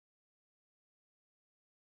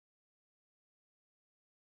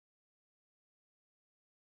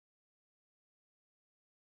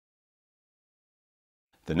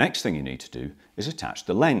The next thing you need to do is attach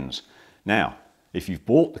the lens. Now, if you've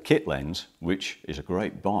bought the kit lens, which is a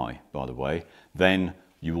great buy, by the way, then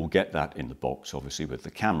you will get that in the box, obviously, with the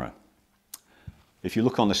camera. If you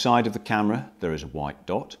look on the side of the camera, there is a white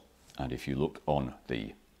dot. And if you look on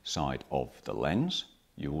the side of the lens,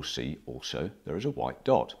 you will see also there is a white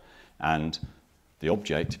dot. And the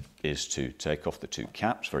object is to take off the two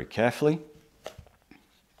caps very carefully,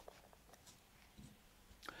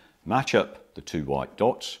 match up the two white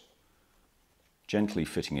dots, gently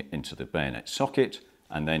fitting it into the bayonet socket,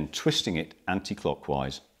 and then twisting it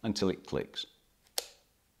anti-clockwise until it clicks.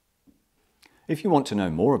 If you want to know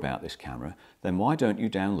more about this camera, then why don't you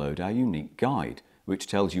download our unique guide, which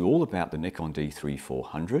tells you all about the Nikon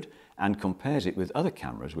D3400 and compares it with other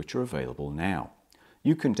cameras which are available now.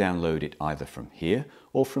 You can download it either from here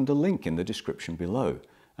or from the link in the description below,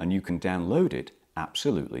 and you can download it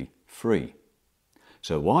absolutely free.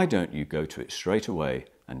 So why don't you go to it straight away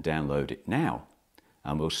and download it now,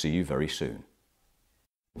 and we'll see you very soon.